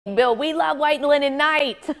Bill, we love White Linen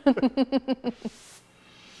Night.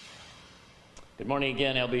 Good morning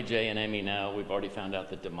again, LBJ and Amy. Now, we've already found out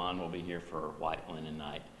that Damon will be here for White Linen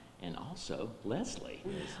Night. And also, Leslie.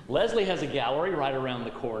 Leslie has a gallery right around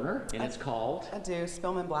the corner, and it's called? I do,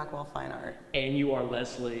 Spillman Blackwell Fine Art. And you are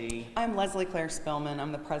Leslie? I'm Leslie Claire Spillman.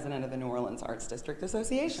 I'm the president of the New Orleans Arts District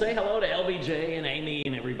Association. Say hello to LBJ and Amy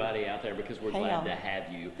and everybody out there because we're glad to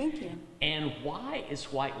have you. Thank you. And why is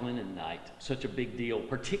White Linen Night such a big deal,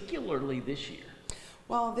 particularly this year?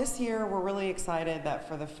 Well, this year we're really excited that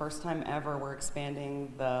for the first time ever we're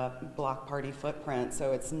expanding the block party footprint.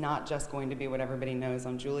 So it's not just going to be what everybody knows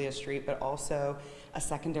on Julia Street, but also a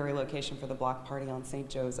secondary location for the block party on St.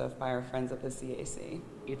 Joseph by our friends at the CAC.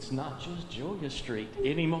 It's not just Julia Street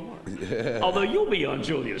anymore. Yeah. Although you'll be on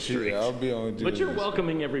Julia Street. Yeah, I'll be on Julia But you're Street.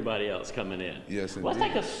 welcoming everybody else coming in. Yes, indeed. Let's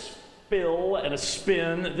take a spill and a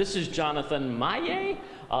spin. This is Jonathan Maillet,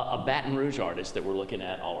 a Baton Rouge artist that we're looking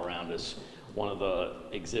at all around us. One of the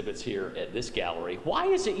exhibits here at this gallery. Why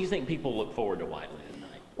is it you think people look forward to White Linen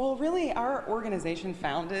Night? Well, really, our organization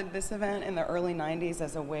founded this event in the early 90s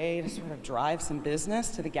as a way to sort of drive some business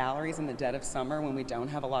to the galleries in the dead of summer when we don't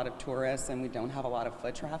have a lot of tourists and we don't have a lot of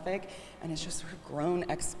foot traffic. And it's just sort of grown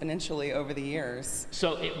exponentially over the years.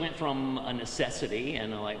 So it went from a necessity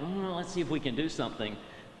and like, oh, let's see if we can do something,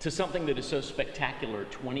 to something that is so spectacular.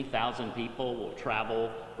 20,000 people will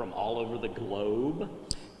travel from all over the globe.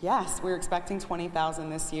 Yes, we're expecting 20,000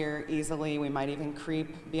 this year easily. We might even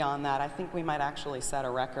creep beyond that. I think we might actually set a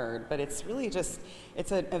record, but it's really just,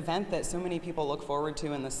 it's an event that so many people look forward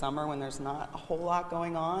to in the summer when there's not a whole lot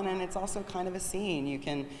going on, and it's also kind of a scene. You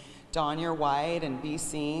can don your white and be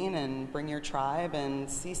seen and bring your tribe and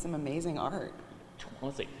see some amazing art.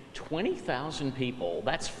 Let's see, 20,000 people,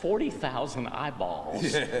 that's 40,000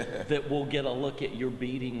 eyeballs that will get a look at your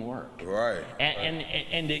beading work. Right.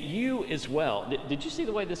 And at you as well. Did you see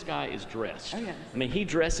the way this guy is dressed? Oh, yes. I mean, he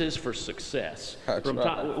dresses for success.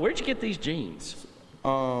 Where'd you get these jeans?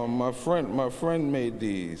 My friend made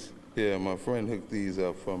these. Yeah, my friend hooked these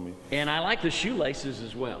up for me. And I like the shoelaces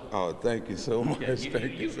as well. Oh, thank you so much.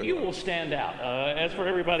 You will stand out. As for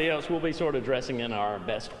everybody else, we'll be sort of dressing in our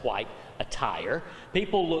best white attire.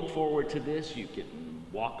 People look forward to this. You can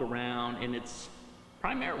walk around, and it's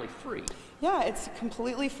primarily free. Yeah, it's a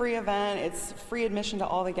completely free event. It's free admission to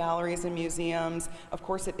all the galleries and museums. Of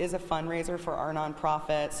course, it is a fundraiser for our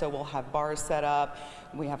nonprofit, so we'll have bars set up.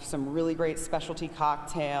 We have some really great specialty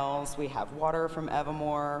cocktails. We have water from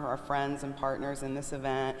Evermore, our friends and partners in this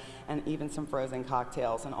event, and even some frozen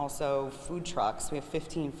cocktails, and also food trucks. We have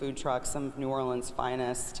 15 food trucks, some of New Orleans'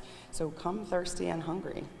 finest. So come thirsty and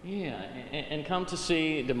hungry. Yeah, and come to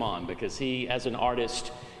see Damon, because he, as an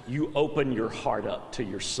artist, you open your heart up to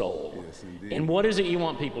your soul. Yes, indeed. And what is it you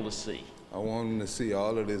want people to see? I want them to see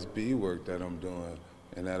all of this beadwork that I'm doing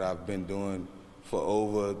and that I've been doing for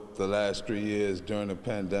over the last 3 years during the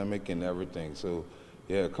pandemic and everything. So,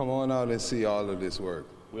 yeah, come on out and see all of this work.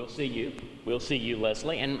 We'll see you. We'll see you,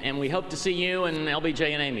 Leslie. And we hope to see you and LBJ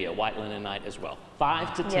and Amy at White Linen Night as well.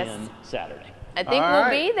 5 to 10 Saturday. I think we'll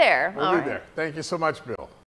be there. We'll be there. Thank you so much, Bill.